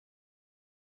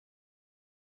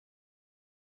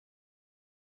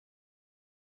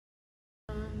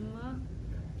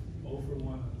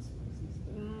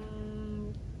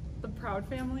Proud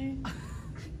Family.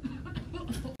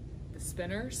 The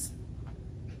Spinners.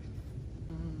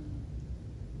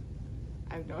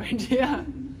 I have no idea.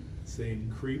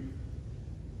 Saying Creep.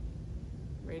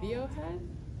 Radiohead?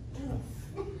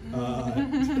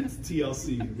 It's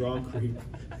TLC, wrong Creep.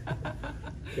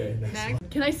 Okay, next one.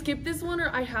 Can I skip this one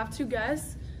or I have to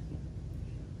guess?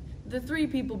 The Three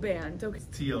People Band. Okay.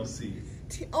 TLC.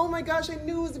 Oh my gosh, I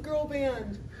knew it was a girl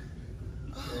band.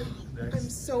 Next. I'm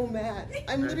so mad.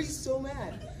 I'm literally so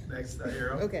mad. Next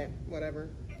arrow. Okay, whatever.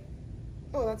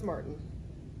 Oh, that's Martin.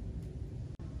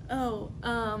 Oh,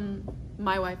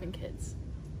 My Wife and Kids.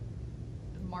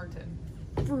 Martin.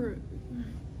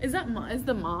 Is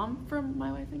the mom from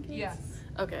My Wife and Kids? Yes.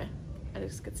 Okay, I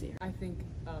just could see her. I think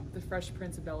The Fresh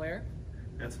Prince of Bel-Air.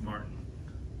 That's Martin.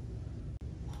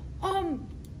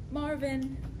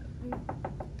 Marvin.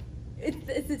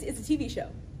 It's a TV show.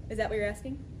 Is that what you're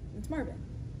asking? It's Marvin.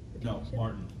 No,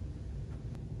 Martin.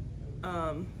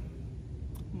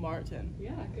 Martin.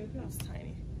 Yeah, good job. That's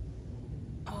tiny.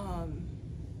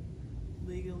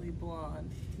 Legally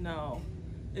Blonde. No.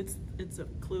 It's a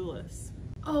Clueless.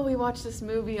 Oh, we watched this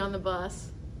movie on the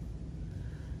bus.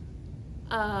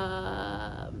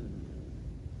 Oh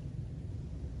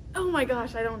my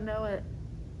gosh, I don't know it.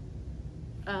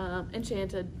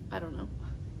 Enchanted. I don't know.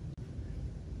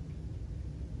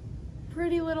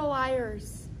 Pretty Little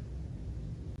Liars.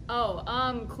 Oh,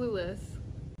 Clueless.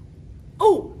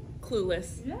 Oh,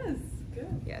 Clueless. Yes,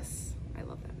 good. Yes, I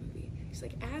love that movie. She's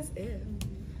like, as if.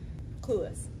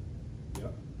 Clueless.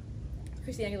 Yep.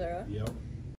 Christina Aguilera. Yep.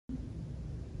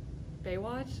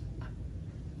 Baywatch.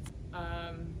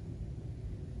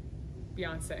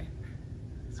 Beyonce.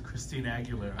 It's Christina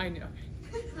Aguilera. I know.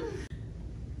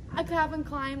 A Calvin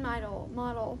Klein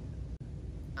model.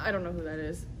 I don't know who that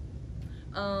is.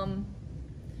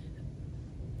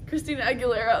 Christina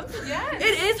Aguilera. Yes.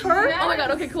 It is her? Yes. Oh my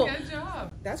god, okay, cool. Good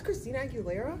job. That's Christina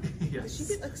Aguilera? Yes. Did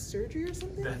she get like surgery or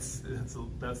something? That's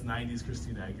 90's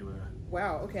Christina Aguilera.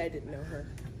 Wow, okay, I didn't know her.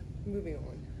 Moving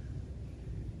on.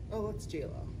 Oh, that's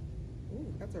J-Lo.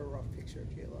 Ooh, that's a rough picture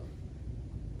of J-Lo.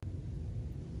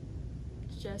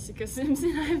 Jessica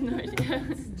Simpson, I have no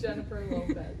idea. Jennifer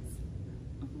Lopez.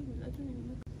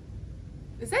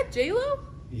 Is that J-Lo?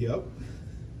 Yep.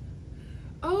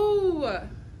 Oh!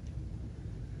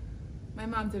 My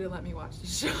mom didn't let me watch the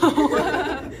show.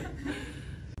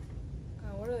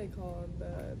 What are they called?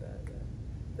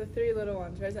 The Three Little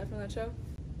Ones, right? Is that from that show?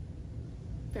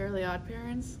 Fairly Odd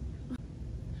Parents.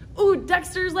 Ooh,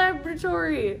 Dexter's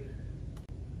Laboratory.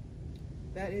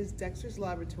 That is Dexter's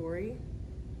Laboratory.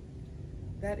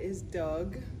 That is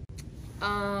Doug.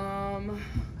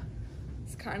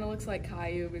 This kind of looks like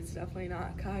Caillou, but it's definitely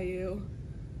not Caillou.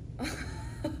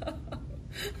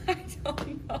 I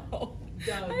don't know.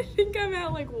 Doug. I think I'm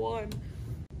at like 1.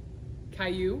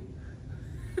 Caillou.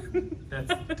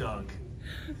 That's Doug.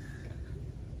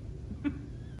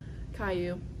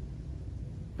 Caillou.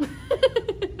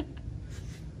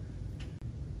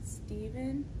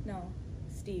 Steven? No.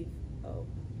 Steve. Oh.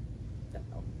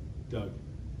 No. Doug.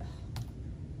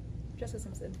 Jessica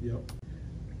Simpson. Yep.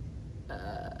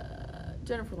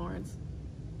 Jennifer Lawrence.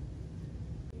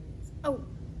 Oh,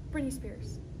 Britney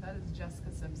Spears. That is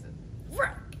Jessica Simpson.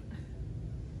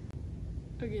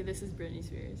 Okay, this is Britney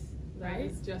Spears, That right?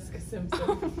 is Jessica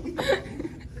Simpson.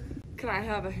 Can I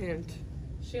have a hint?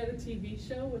 She had a TV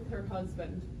show with her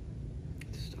husband.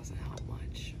 This doesn't help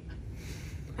much.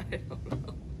 I don't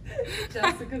know.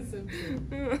 Jessica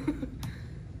Simpson.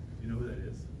 You know who that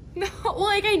is? No,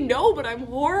 like I know, but I'm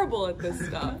horrible at this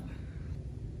stuff.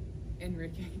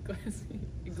 Enrique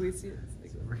Iglesias.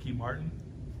 Is it Ricky Martin?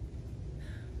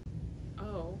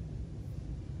 Oh.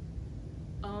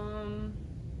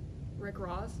 Rick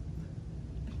Ross.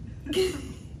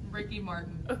 Ricky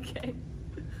Martin. Okay.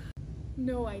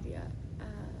 No idea.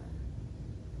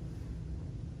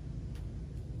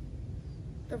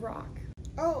 The Rock.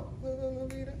 Oh,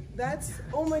 that's,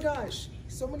 oh my gosh.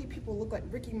 So many people look like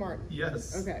Ricky Martin.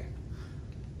 Yes. Okay.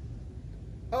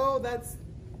 Oh, that's,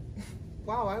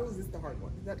 wow, why was this the hard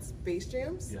one? That's Space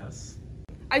Jams? Yes.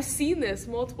 I've seen this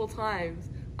multiple times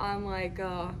on like,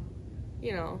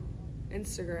 you know,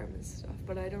 Instagram and stuff,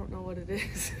 but I don't know what it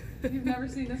is. You've never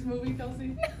seen this movie,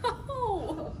 Kelsey?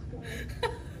 No.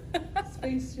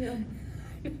 Space Jam.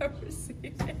 I've never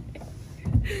seen it.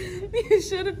 You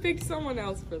should have picked someone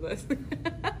else for this.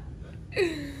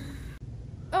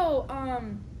 Oh,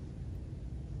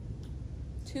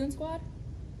 Toon Squad?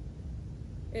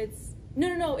 It's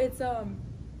no, it's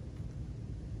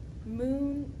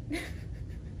Moon.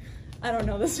 I don't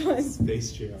know this one.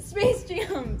 Space Jam. Space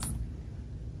Jams.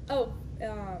 Oh,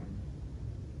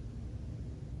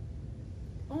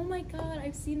 oh my god,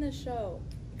 I've seen this show.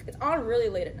 It's on really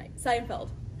late at night. Seinfeld.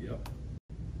 Yep.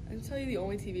 I can tell you the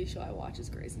only TV show I watch is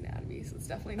Grey's Anatomy, so it's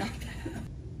definitely not that.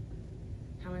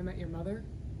 How I Met Your Mother?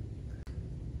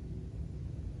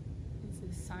 This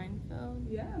is Seinfeld.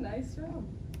 Yeah, nice job.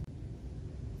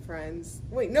 Friends.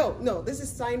 Wait, no, this is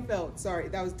Seinfeld. Sorry,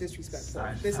 that was disrespectful.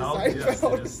 This is Seinfeld, yes,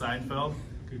 Seinfeld. it is Seinfeld.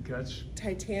 Good catch.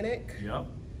 Titanic. Yep.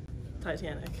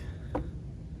 Titanic.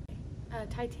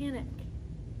 Titanic.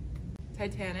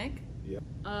 Titanic. Yep.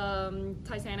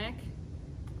 Titanic.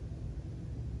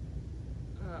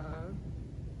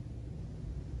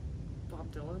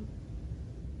 Bob Dylan.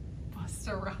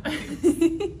 Busta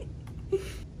Rhymes.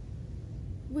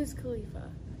 Wiz Khalifa.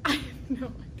 I have no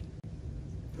idea.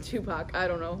 Tupac. I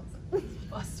don't know.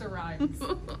 Busta Rhymes.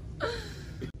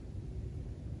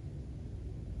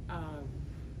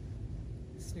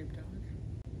 Snoop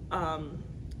Dogg.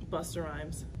 Busta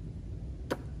Rhymes.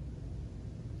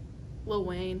 Lil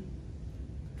Wayne.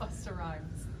 Busta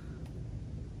Rhymes.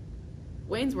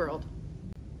 Wayne's World.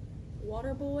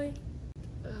 Waterboy.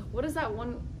 What is that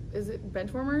one? Is it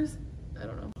Benchwarmers? I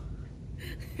don't know.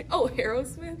 Oh,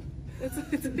 Aerosmith?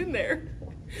 It's in there.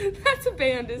 That's a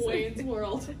band, isn't Wayne's it?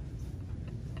 World.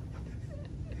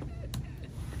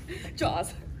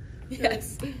 Jaws.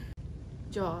 Yes.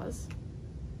 Jaws.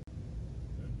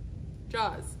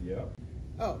 Jaws. Yep.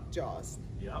 Oh, Jaws.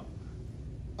 Yep.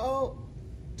 Oh,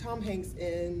 Tom Hanks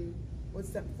in what's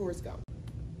that? Forrest Gump.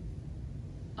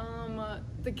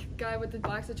 The guy with the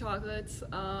box of chocolates.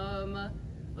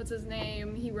 What's his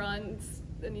name? He runs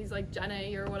and he's like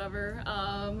Jenny or whatever.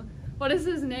 What is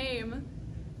his name?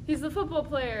 He's the football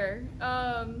player.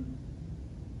 I've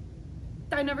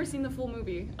never seen the full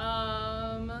movie.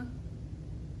 Run.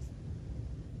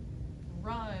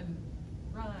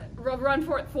 Run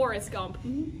for it, Forrest Gump.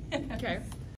 Okay.